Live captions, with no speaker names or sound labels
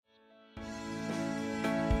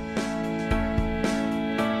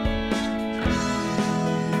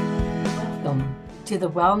to the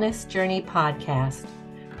Wellness Journey podcast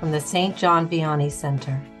from the St. John Vianney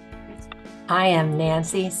Center. I am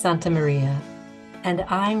Nancy Santamaria, and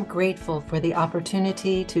I'm grateful for the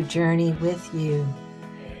opportunity to journey with you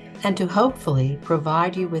and to hopefully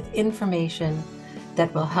provide you with information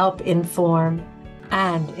that will help inform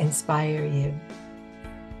and inspire you.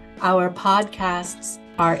 Our podcasts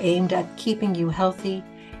are aimed at keeping you healthy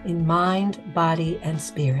in mind, body, and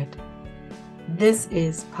spirit. This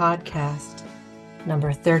is podcast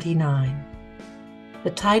number 39.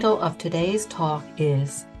 The title of today's talk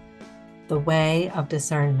is The Way of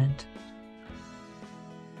Discernment.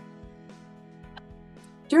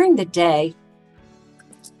 During the day,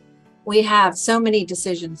 we have so many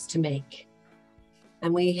decisions to make,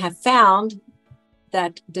 and we have found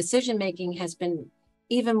that decision-making has been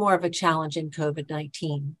even more of a challenge in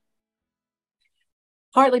COVID-19.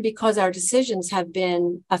 Partly because our decisions have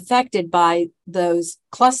been affected by those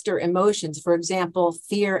cluster emotions, for example,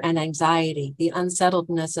 fear and anxiety, the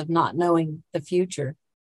unsettledness of not knowing the future.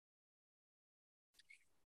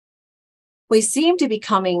 We seem to be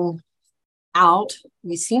coming out,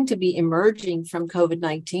 we seem to be emerging from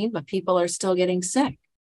COVID-19, but people are still getting sick.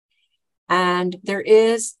 And there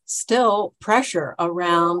is still pressure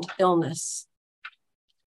around illness.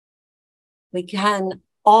 We can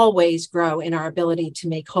always grow in our ability to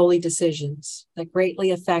make holy decisions that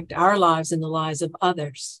greatly affect our lives and the lives of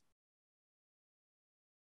others.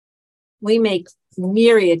 We make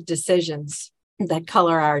myriad decisions that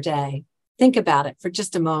color our day. Think about it for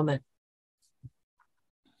just a moment.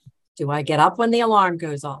 Do I get up when the alarm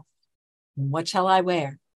goes off? What shall I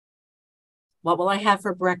wear? What will I have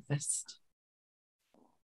for breakfast?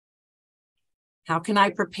 How can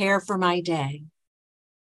I prepare for my day?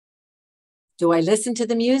 Do I listen to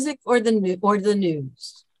the music or the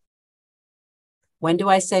news? When do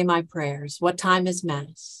I say my prayers? What time is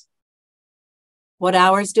Mass? What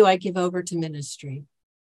hours do I give over to ministry?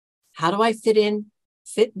 How do I fit in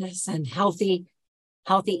fitness and healthy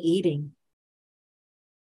eating?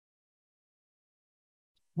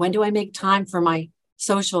 When do I make time for my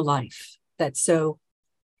social life that so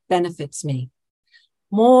benefits me?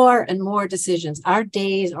 More and more decisions. Our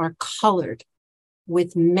days are colored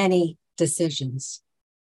with many decisions.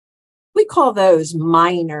 We call those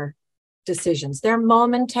minor decisions. They're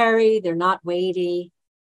momentary, they're not weighty,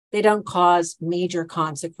 they don't cause major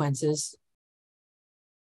consequences.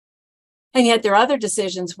 And yet there are other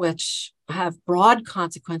decisions which have broad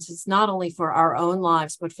consequences, not only for our own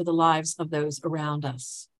lives, but for the lives of those around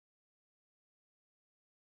us.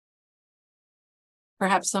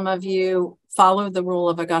 Perhaps some of you follow the rule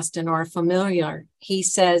of Augustine or are familiar. He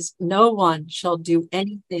says, no one shall do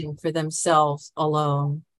anything for themselves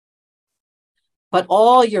alone, but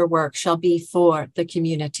all your work shall be for the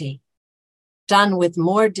community, done with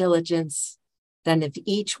more diligence than if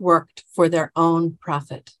each worked for their own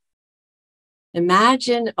profit.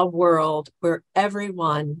 Imagine a world where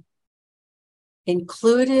everyone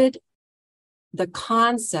included the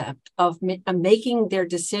concept of making their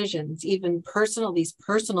decisions, even these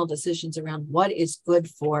personal decisions around what is good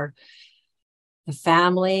for the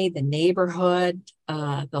family, the neighborhood,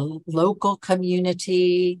 the local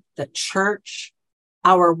community, the church,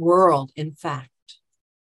 our world, in fact.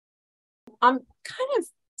 I'm kind of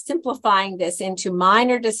simplifying this into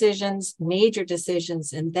minor decisions, major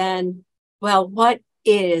decisions, and then, well, what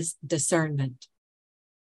is discernment?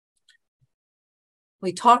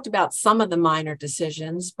 We talked about some of the minor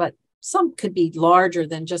decisions, but some could be larger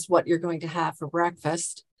than just what you're going to have for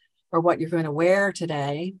breakfast or what you're going to wear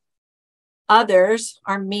today. Others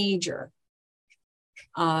are major.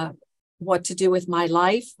 What to do with my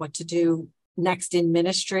life, what to do next in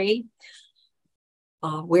ministry,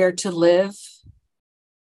 where to live,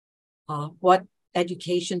 what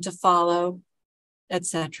education to follow,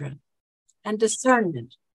 etc. And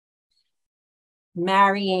discernment.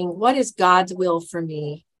 Marrying what is God's will for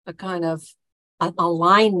me, a kind of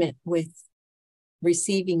alignment with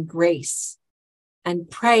receiving grace and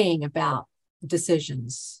praying about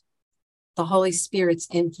decisions, the Holy Spirit's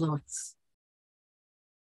influence.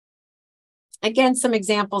 Again, some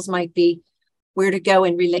examples might be where to go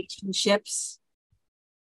in relationships,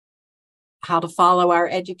 how to follow our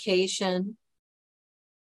education,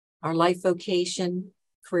 our life vocation,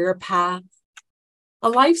 career path, a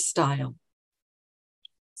lifestyle.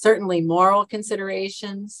 Certainly moral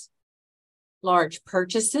considerations, large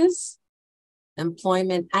purchases,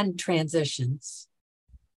 employment, and transitions.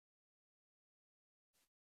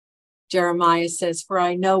 Jeremiah says, "For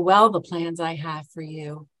I know well the plans I have for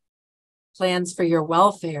you, plans for your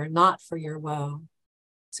welfare, not for your woe,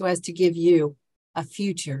 so as to give you a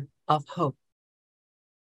future of hope."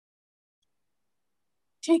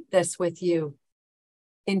 Take this with you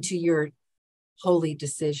into your holy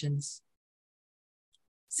decisions.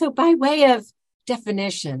 So by way of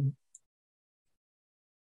definition,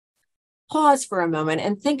 pause for a moment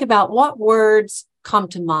and think about what words come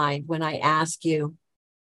to mind when I ask you,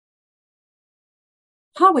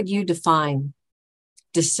 how would you define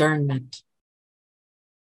discernment?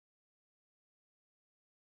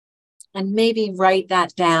 And maybe write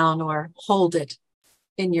that down or hold it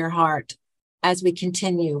in your heart as we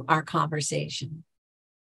continue our conversation.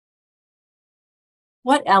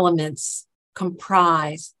 What elements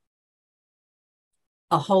comprise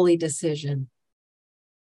a holy decision?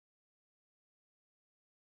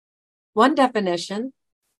 One definition,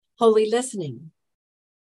 holy listening.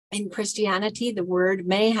 In Christianity, the word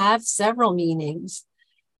may have several meanings.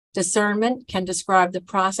 Discernment can describe the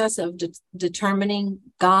process of determining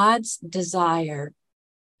God's desire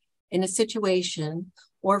in a situation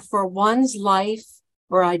or for one's life,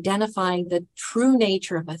 or identifying the true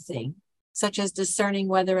nature of a thing, such as discerning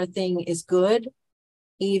whether a thing is good,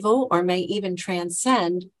 evil, or may even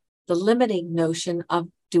transcend the limiting notion of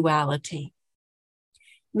duality.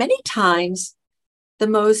 Many times, the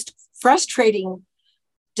most frustrating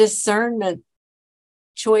discernment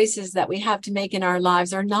choices that we have to make in our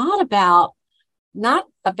lives are not about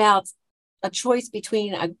a choice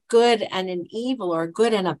between a good and an evil or a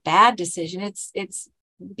good and a bad decision. It's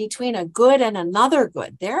between a good and another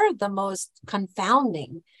good. They're the most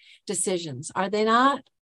confounding decisions, are they not?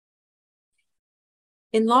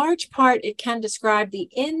 In large part, it can describe the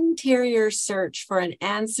interior search for an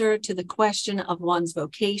answer to the question of one's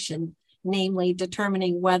vocation, namely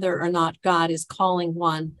determining whether or not God is calling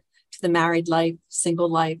one to the married life, single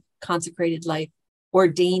life, consecrated life,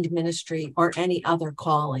 ordained ministry, or any other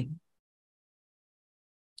calling.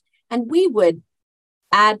 And we would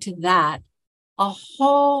add to that a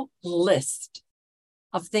whole list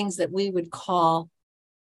of things that we would call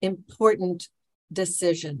important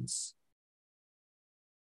decisions.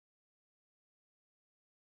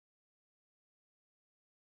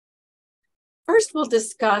 First, we'll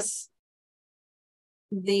discuss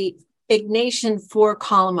the Ignatian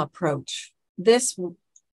four-column approach. This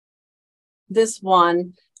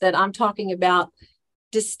one that I'm talking about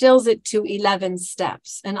distills it to 11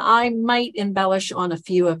 steps, and I might embellish on a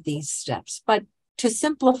few of these steps. But to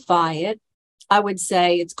simplify it, I would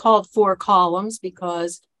say it's called four columns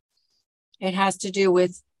because it has to do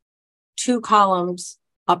with two columns,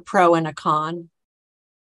 a pro and a con,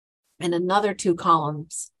 and another two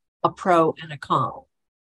columns, a pro and a con.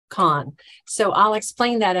 So I'll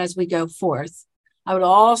explain that as we go forth. I would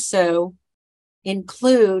also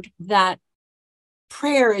include that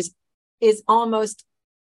prayer is almost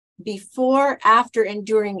before, after, and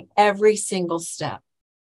during every single step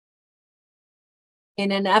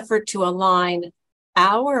in an effort to align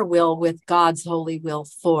our will with God's holy will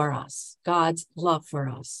for us, God's love for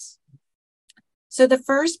us. So the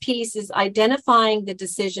first piece is identifying the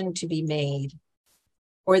decision to be made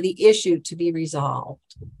or the issue to be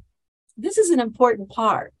resolved. This is an important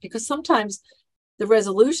part because sometimes the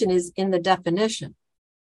resolution is in the definition.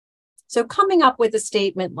 So coming up with a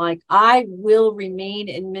statement like, I will remain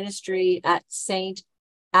in ministry at St.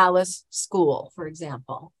 Alice School, for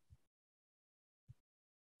example.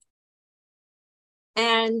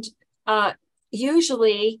 And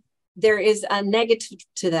usually there is a negative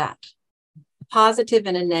to that, a positive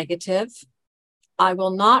and a negative. I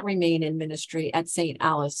will not remain in ministry at St.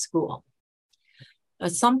 Alice School.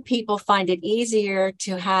 Some people find it easier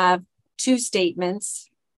to have two statements,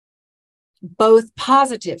 both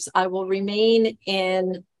positives. I will remain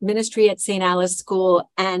in ministry at St. Alice School,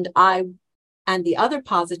 and the other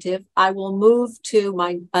positive, I will move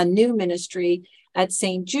to a new ministry at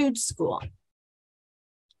St. Jude's School.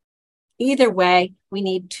 Either way, we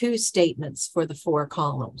need two statements for the four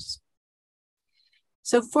columns.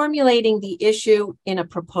 So formulating the issue in a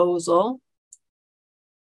proposal,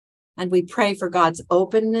 and we pray for God's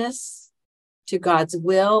openness to God's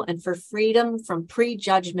will and for freedom from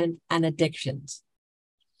prejudgment and addictions.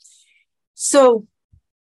 So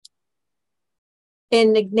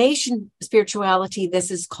in Ignatian spirituality, this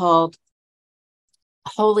is called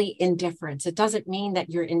holy indifference. It doesn't mean that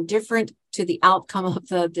you're indifferent to the outcome of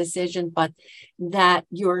the decision, but that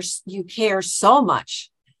you care so much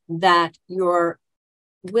that you're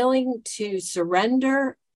willing to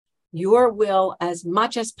surrender your will as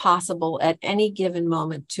much as possible at any given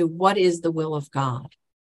moment to what is the will of God,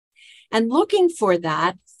 and looking for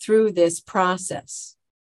that through this process.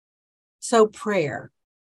 So prayer.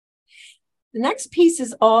 The next piece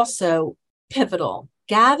is also pivotal,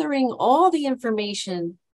 gathering all the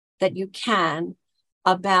information that you can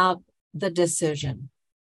about the decision.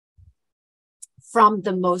 from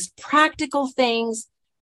the most practical things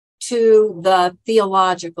to the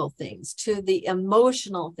theological things, to the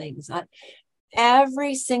emotional things.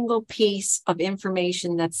 Every single piece of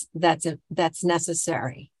information that's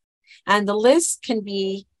necessary. And the lists can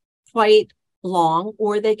be quite long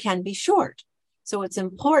or they can be short. So it's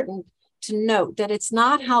important to note that it's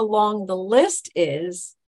not how long the list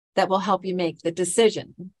is that will help you make the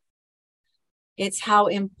decision. It's how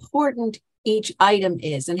important each item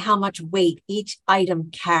is and how much weight each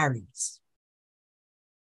item carries.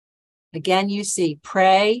 Again, you see,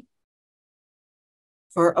 pray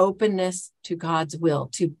for openness to God's will,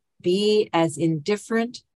 to be as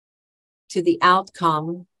indifferent to the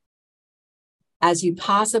outcome as you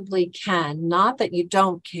possibly can. Not that you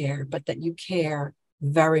don't care, but that you care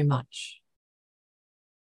very much.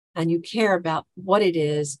 And you care about what it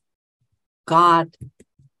is God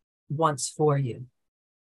wants for you.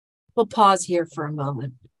 We'll pause here for a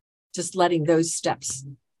moment, just letting those steps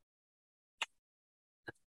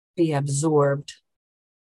be absorbed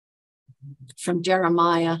from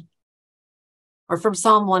Jeremiah or from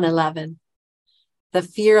Psalm 111. The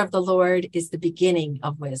fear of the Lord is the beginning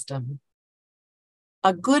of wisdom.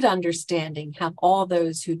 A good understanding have all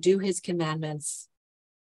those who do his commandments.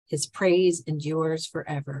 His praise endures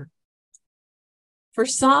forever. For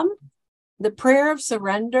some, the prayer of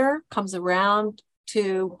surrender comes around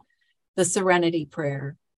to the serenity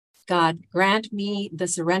prayer. God, grant me the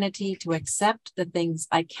serenity to accept the things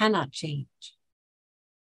I cannot change,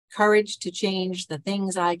 courage to change the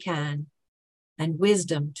things I can, and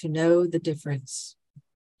wisdom to know the difference.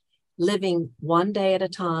 Living one day at a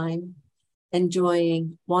time,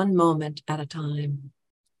 enjoying one moment at a time,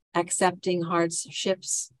 accepting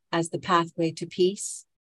hardships as the pathway to peace,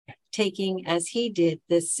 taking as he did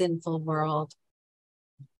this sinful world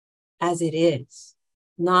as it is,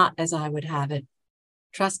 not as I would have it,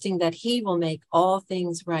 trusting that he will make all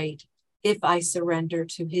things right if I surrender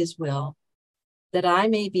to his will, that I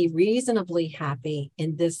may be reasonably happy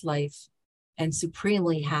in this life and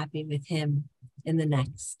supremely happy with him in the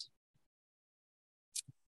next.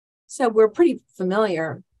 So we're pretty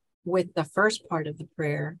familiar with the first part of the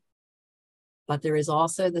prayer, but there is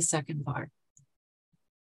also the second part.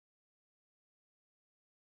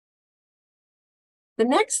 The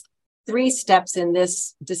next 3 steps in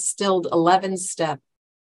this distilled 11-step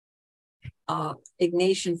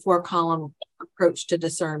Ignatian 4-column approach to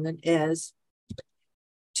discernment is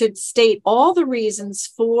to state all the reasons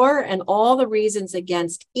for and all the reasons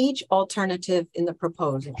against each alternative in the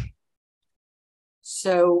proposal.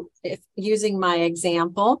 So if using my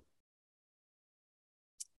example,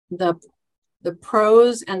 the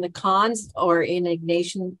pros and the cons, or in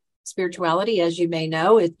Ignatian spirituality, as you may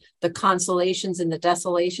know, the consolations and the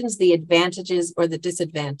desolations, the advantages or the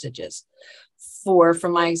disadvantages. For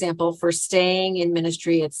my example, for staying in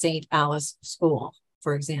ministry at St. Alice School,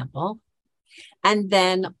 for example. And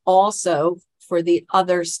then also for the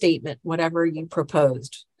other statement, whatever you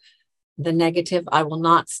proposed, the negative, I will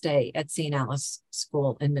not stay at St. Alice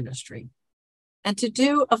School in ministry. And to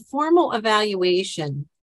do a formal evaluation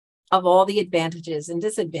of all the advantages and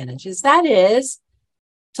disadvantages, that is,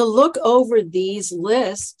 to look over these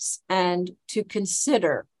lists and to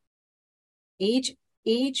consider each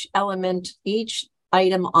element, each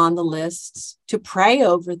item on the lists, to pray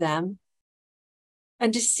over them,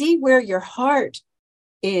 and to see where your heart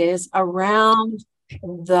is around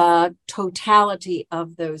the totality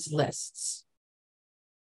of those lists.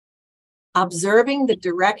 Observing the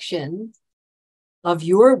direction of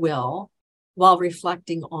your will while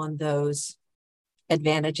reflecting on those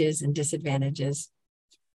advantages and disadvantages,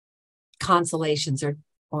 consolations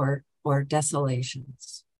or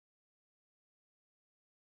desolations.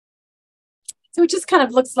 So it just kind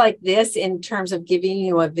of looks like this in terms of giving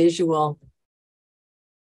you a visual.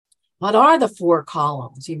 What are the 4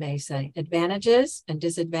 columns, you may say? Advantages and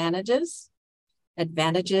disadvantages,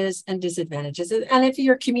 advantages and disadvantages. And if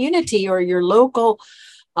your community or your local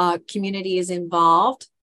community is involved,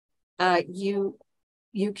 you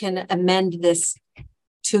can amend this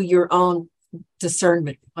to your own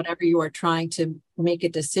discernment, whatever you are trying to make a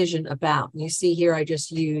decision about. And you see here, I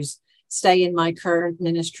just use stay in my current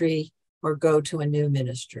ministry or go to a new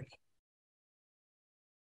ministry.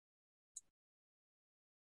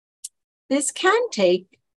 This can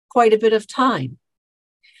take quite a bit of time.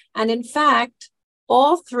 And in fact,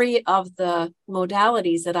 all 3 of the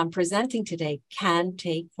modalities that I'm presenting today can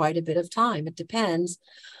take quite a bit of time. It depends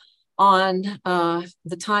on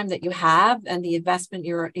the time that you have and the investment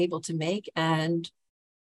you're able to make and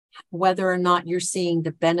whether or not you're seeing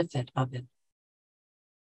the benefit of it.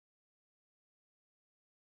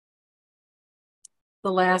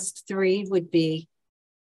 The last three would be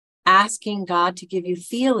asking God to give you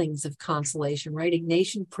feelings of consolation, right?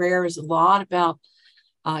 Ignatian prayer is a lot about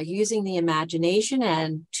using the imagination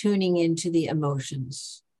and tuning into the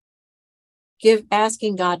emotions.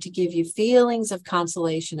 Asking God to give you feelings of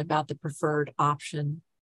consolation about the preferred option.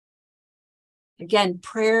 Again,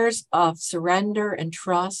 prayers of surrender and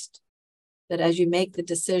trust that as you make the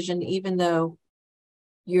decision, even though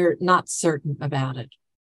you're not certain about it.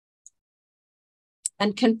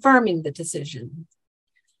 And confirming the decision.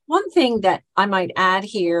 One thing that I might add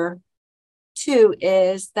here, too,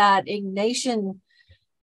 is that Ignatian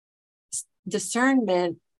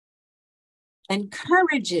discernment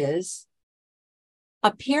encourages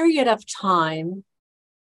a period of time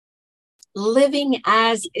living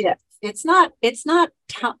as if. It's not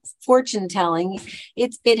fortune telling.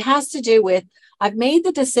 It has to do with, I've made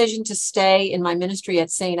the decision to stay in my ministry at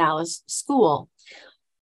St. Alice School.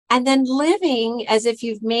 And then living as if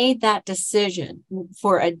you've made that decision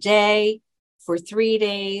for a day, for 3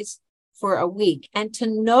 days, for a week, and to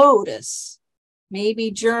notice, maybe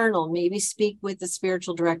journal, maybe speak with the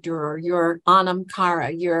spiritual director or your Anam Cara,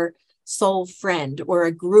 your soul friend, or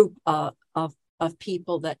a group of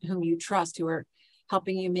people whom you trust who are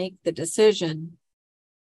helping you make the decision.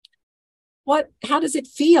 How does it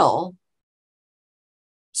feel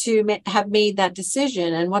to have made that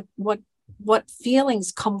decision, and what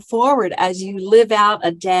feelings come forward as you live out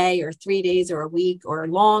a day or 3 days or a week or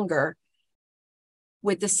longer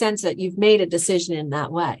with the sense that you've made a decision in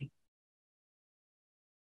that way?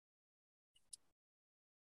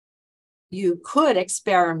 You could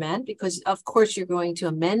experiment, because of course you're going to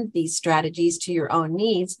amend these strategies to your own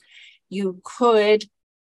needs. You could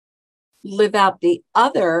live out the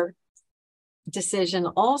other decision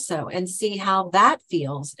also and see how that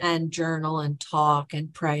feels, and journal and talk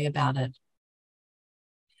and pray about it.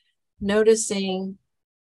 Noticing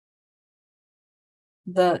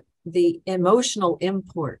the emotional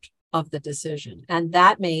import of the decision, and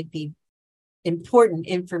that may be important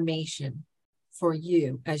information for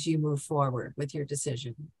you as you move forward with your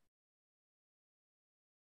decision.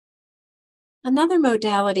 Another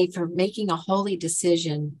modality for making a holy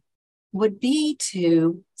decision would be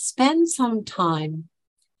to spend some time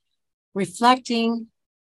reflecting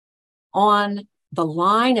on the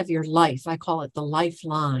line of your life. I call it the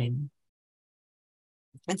lifeline.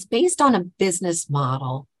 It's based on a business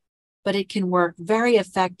model, but it can work very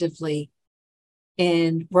effectively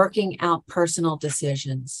in working out personal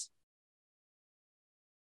decisions.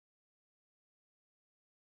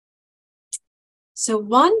 So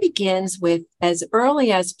one begins with, as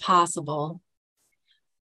early as possible,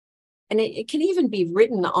 and it can even be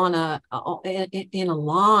written in a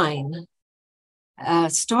line,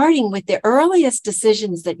 starting with the earliest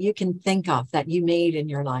decisions that you can think of that you made in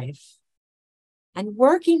your life, and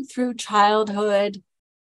working through childhood,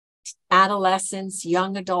 adolescence,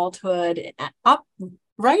 young adulthood,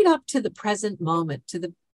 right up to the present moment, to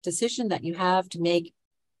the decision that you have to make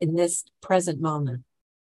in this present moment.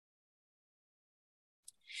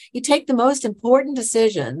 You take the most important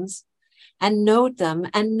decisions and note them,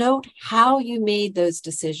 and note how you made those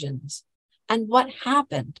decisions and what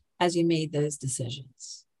happened as you made those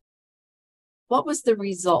decisions. What was the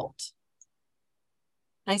result?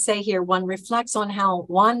 I say here, one reflects on how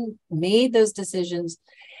one made those decisions,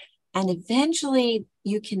 and eventually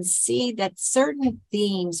you can see that certain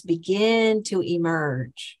themes begin to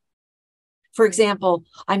emerge. For example,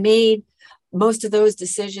 I made most of those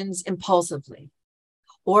decisions impulsively,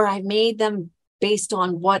 or I made them based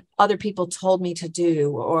on what other people told me to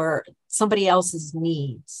do or somebody else's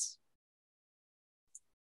needs.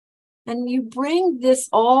 And you bring this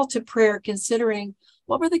all to prayer, considering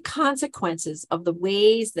what were the consequences of the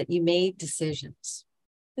ways that you made decisions.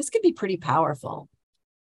 This can be pretty powerful.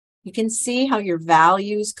 You can see how your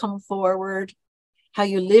values come forward, how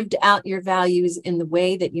you lived out your values in the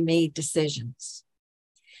way that you made decisions.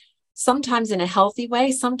 Sometimes in a healthy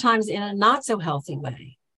way, sometimes in a not so healthy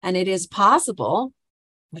way. And it is possible,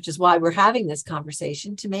 which is why we're having this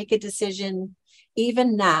conversation, to make a decision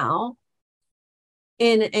even now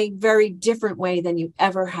in a very different way than you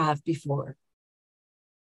ever have before.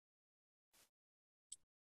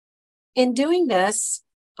 In doing this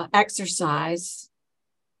exercise,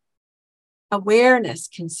 awareness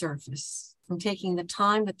can surface from taking the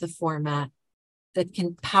time with the format that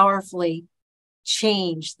can powerfully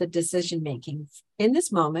change the decision-making in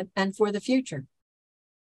this moment and for the future.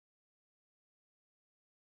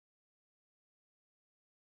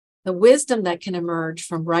 The wisdom that can emerge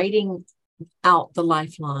from writing out the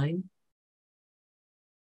lifeline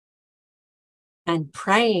and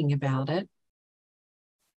praying about it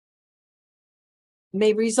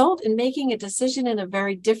may result in making a decision in a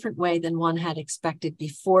very different way than one had expected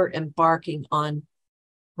before embarking on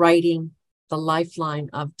writing the lifeline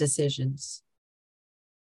of decisions.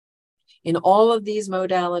 In all of these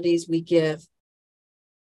modalities, we give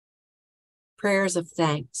prayers of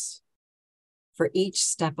thanks for each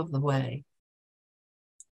step of the way.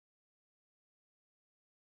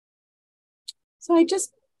 So I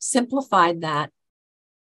just simplified that.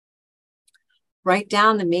 Write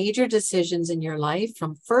down the major decisions in your life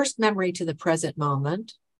from first memory to the present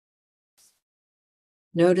moment.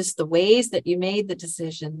 Notice the ways that you made the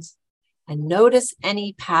decisions and notice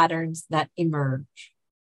any patterns that emerge.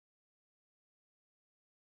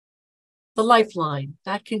 The lifeline,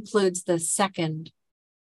 that concludes the second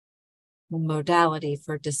modality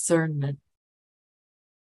for discernment.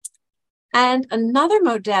 And another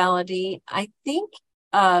modality, I think,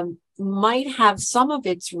 might have some of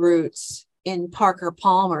its roots in Parker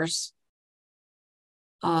Palmer's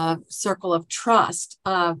circle of trust.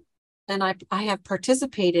 And I have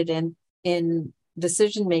participated in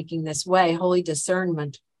decision-making this way, holy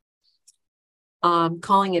discernment,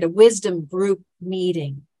 calling it a wisdom group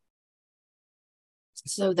meeting.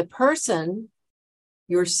 So the person,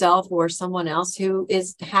 yourself or someone else who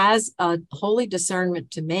has a holy discernment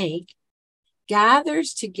to make,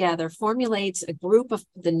 gathers together, formulates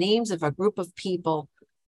the names of a group of people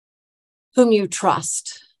whom you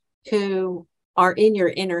trust, who are in your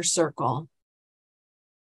inner circle.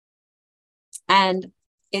 And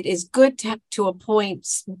it is good to appoint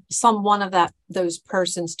one of those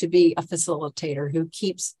persons to be a facilitator who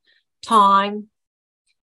keeps time,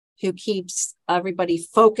 who keeps everybody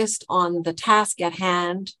focused on the task at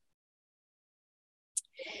hand,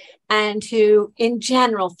 and who in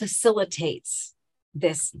general facilitates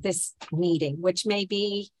this meeting, which may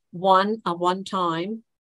be a one-time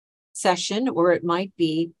session, or it might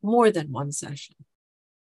be more than one session.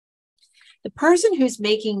 The person who's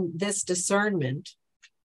making this discernment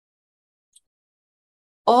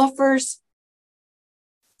offers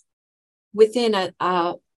within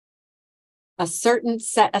a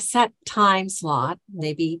set time slot,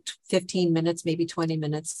 maybe 15 minutes, maybe 20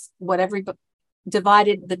 minutes, whatever,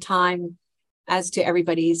 divided the time as to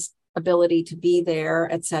everybody's ability to be there,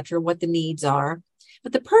 etc., what the needs are.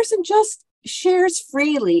 But the person just shares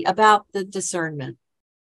freely about the discernment.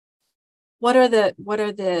 What are the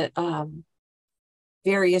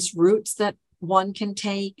various routes that one can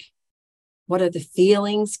take? What are the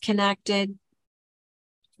feelings connected?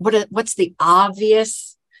 What's the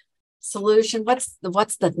obvious solution? What's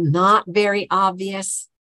the not very obvious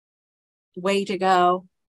way to go?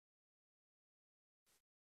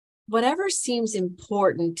 Whatever seems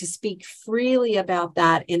important, to speak freely about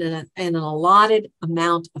that in an allotted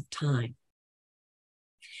amount of time.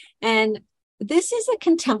 And this is a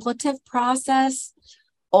contemplative process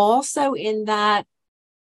also, in that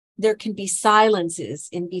there can be silences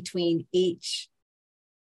in between each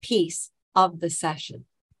piece of the session.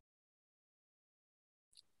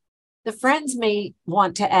 The friends may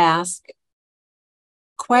want to ask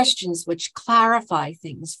questions which clarify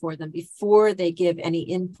things for them before they give any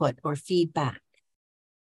input or feedback.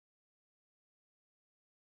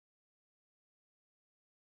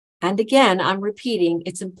 And again, I'm repeating,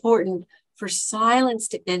 it's important for silence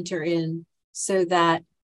to enter in so that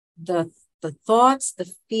the thoughts,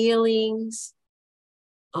 the feelings,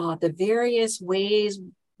 the various ways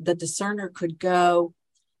the discerner could go,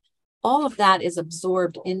 all of that is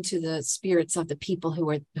absorbed into the spirits of the people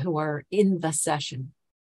who are in the session.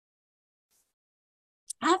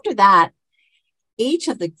 After that, each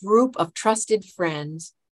of the group of trusted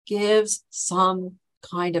friends gives some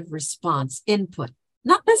kind of response, input,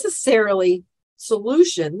 not necessarily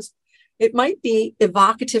solutions. It might be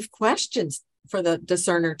evocative questions for the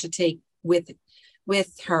discerner to take with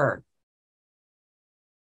her.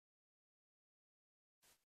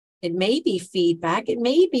 It may be feedback. It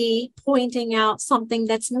may be pointing out something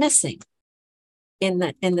that's missing in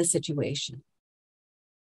the situation.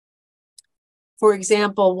 For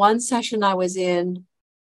example, one session I was in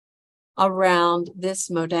around this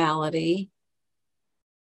modality,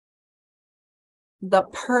 the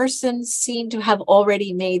person seemed to have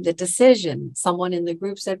already made the decision. Someone in the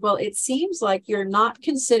group said, well, it seems like you're not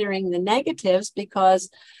considering the negatives, because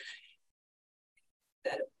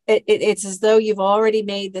it's as though you've already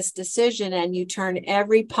made this decision and you turn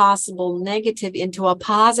every possible negative into a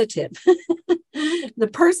positive. The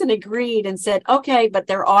person agreed and said, okay, but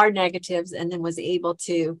there are negatives, and then was able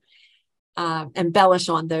to embellish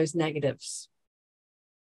on those negatives.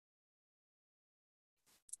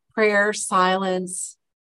 Prayer, silence,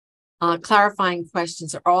 clarifying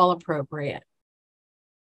questions are all appropriate.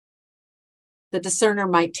 The discerner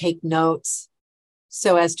might take notes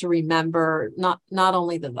so as to remember not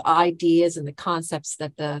only the ideas and the concepts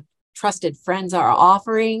that the trusted friends are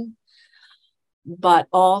offering, but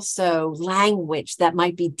also language that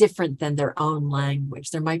might be different than their own language.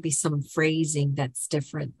 There might be some phrasing that's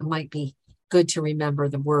different. It might be good to remember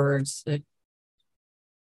the words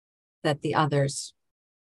that the others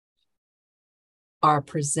are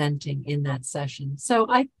presenting in that session. So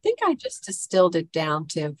I think I just distilled it down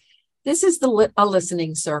to, this is a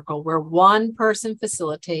listening circle where one person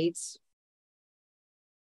facilitates,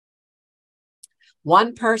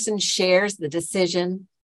 one person shares the decision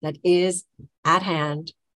that is at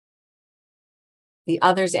hand, the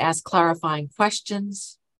others ask clarifying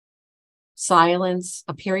questions. Silence,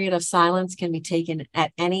 a period of silence can be taken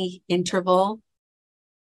at any interval.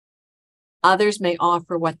 Others may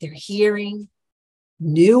offer what they're hearing,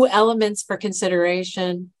 new elements for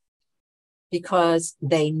consideration, because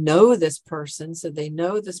they know this person. So they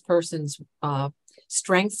know this person's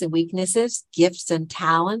strengths and weaknesses, gifts and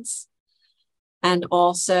talents, and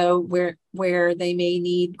also where they may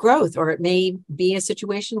need growth, or it may be a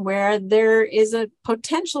situation where there is a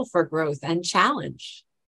potential for growth and challenge.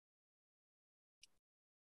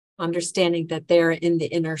 Understanding that they're in the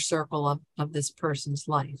inner circle of this person's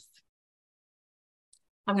life.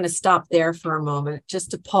 I'm going to stop there for a moment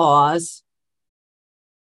just to pause.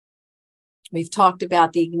 We've talked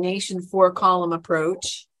about the Ignatian 4-column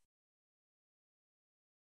approach.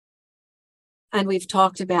 And we've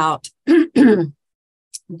talked about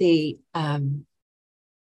this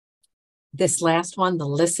last one, the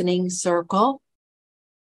listening circle.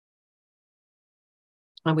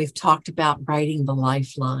 And we've talked about writing the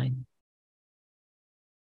lifeline.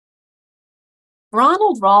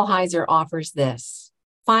 Ronald Rolheiser offers this.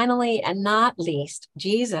 Finally, and not least,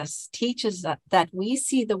 Jesus teaches that we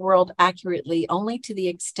see the world accurately only to the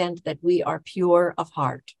extent that we are pure of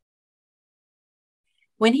heart.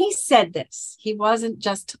 When he said this, he wasn't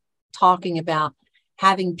just talking about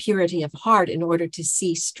having purity of heart in order to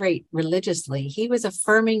see straight religiously. He was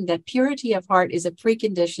affirming that purity of heart is a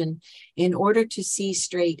precondition in order to see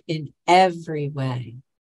straight in every way.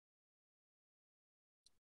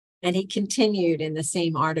 And he continued in the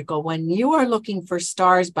same article, when you are looking for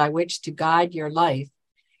stars by which to guide your life,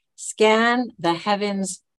 scan the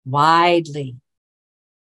heavens widely.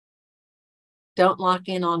 Don't lock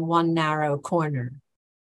in on one narrow corner.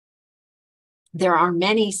 There are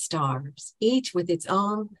many stars, each with its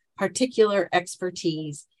own particular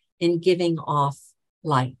expertise in giving off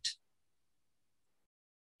light.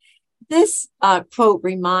 This quote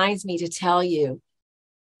reminds me to tell you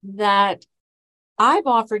that I've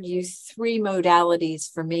offered you 3 modalities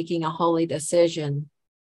for making a holy decision.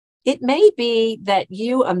 It may be that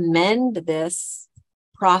you amend this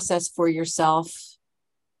process for yourself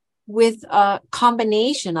with a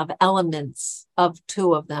combination of elements of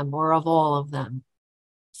 2 of them or of all of them,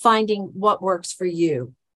 finding what works for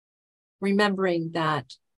you, remembering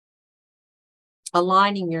that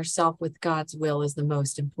aligning yourself with God's will is the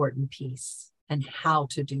most important piece, and how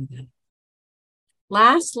to do that.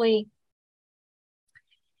 Lastly,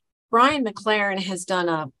 Brian McLaren has done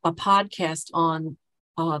a podcast on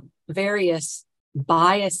various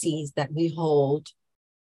biases that we hold.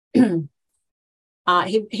 He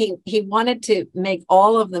wanted to make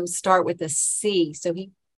all of them start with a C. So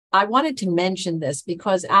I wanted to mention this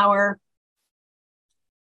because our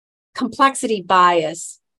complexity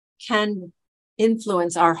bias can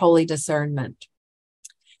influence our holy discernment.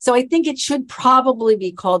 So I think it should probably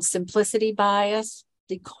be called simplicity bias,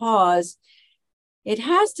 because it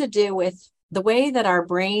has to do with the way that our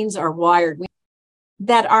brains are wired,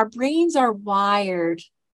 that our brains are wired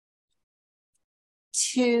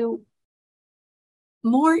to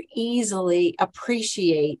more easily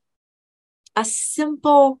appreciate a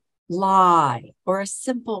simple lie or a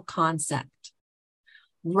simple concept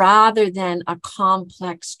rather than a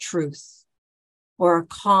complex truth or a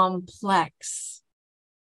complex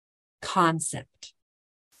concept.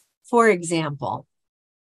 For example,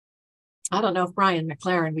 I don't know if Brian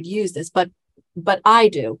McLaren would use this, but I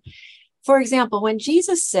do. For example, when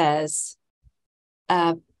Jesus says,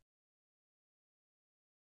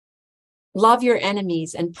 love your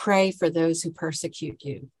enemies and pray for those who persecute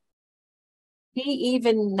you, we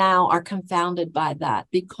even now are confounded by that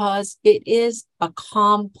because it is a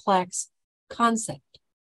complex concept.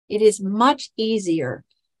 It is much easier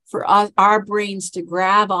for our brains to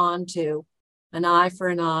grab onto an eye for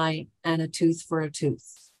an eye and a tooth for a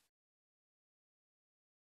tooth.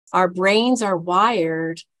 Our brains are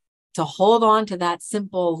wired to hold on to that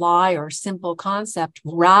simple lie or simple concept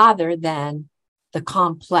rather than the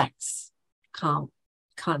complex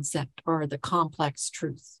concept or the complex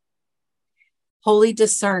truth. Holy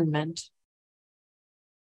discernment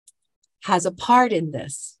has a part in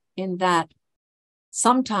this, in that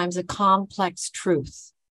sometimes a complex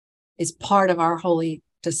truth is part of our holy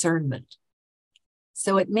discernment.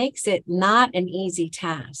 So it makes it not an easy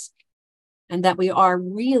task, and that we are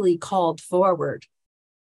really called forward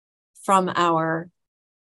from our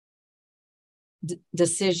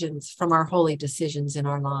decisions, from our holy decisions in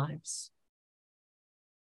our lives.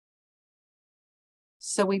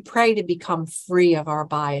 So we pray to become free of our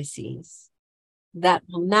biases that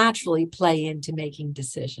will naturally play into making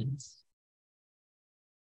decisions.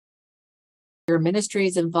 Your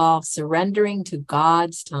ministries involve surrendering to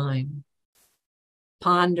God's time,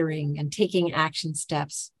 pondering and taking action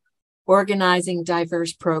steps, organizing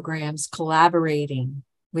diverse programs, collaborating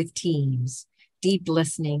with teams, deep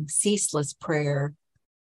listening, ceaseless prayer,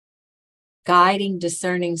 guiding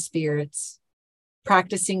discerning spirits,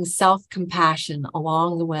 practicing self-compassion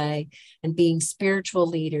along the way, and being spiritual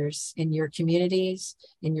leaders in your communities,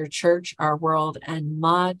 in your church, our world, and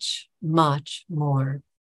much, much more.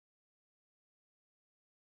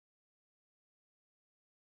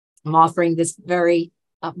 I'm offering this very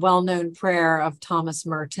well-known prayer of Thomas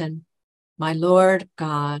Merton. My Lord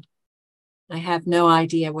God, I have no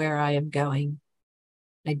idea where I am going.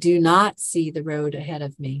 I do not see the road ahead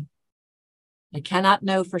of me. I cannot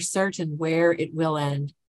know for certain where it will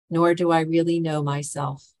end, nor do I really know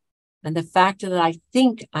myself. And the fact that I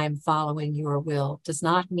think I'm following your will does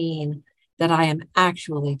not mean that I am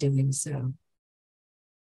actually doing so.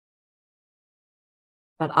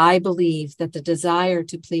 But I believe that the desire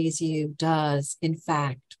to please you does, in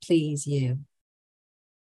fact, please you.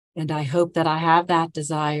 And I hope that I have that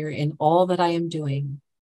desire in all that I am doing.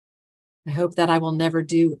 I hope that I will never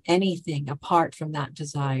do anything apart from that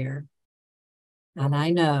desire. And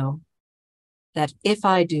I know that if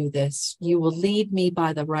I do this, you will lead me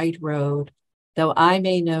by the right road, though I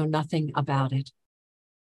may know nothing about it.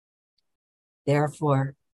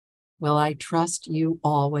 Therefore, will I trust you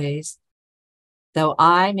always, though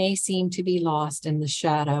I may seem to be lost in the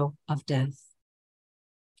shadow of death.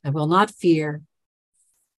 I will not fear,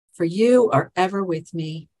 for you are ever with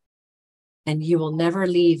me, and you will never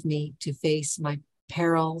leave me to face my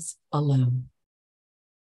perils alone.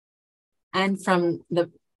 And from the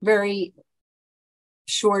very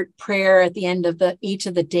short prayer at the end of each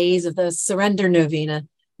of the days of the surrender novena,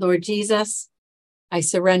 Lord Jesus, I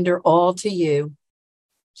surrender all to you.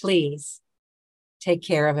 Please take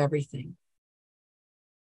care of everything.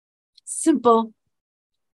 Simple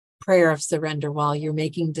prayer of surrender while you're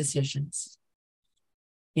making decisions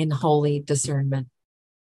in holy discernment.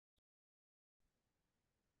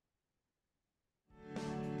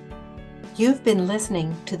 You've been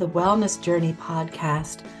listening to the Wellness Journey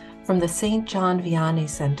podcast from the St. John Vianney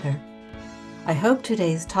Center. I hope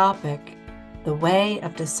today's topic, the way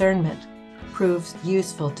of discernment, proves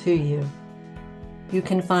useful to you. You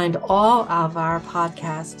can find all of our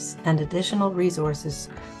podcasts and additional resources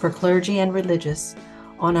for clergy and religious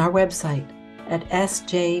on our website at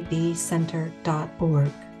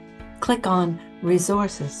sjbcenter.org. Click on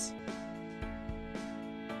Resources.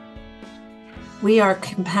 We are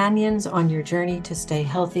companions on your journey to stay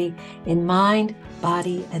healthy in mind,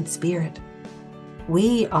 body, and spirit.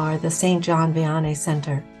 We are the St. John Vianney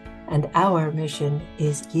Center, and our mission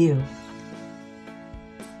is you.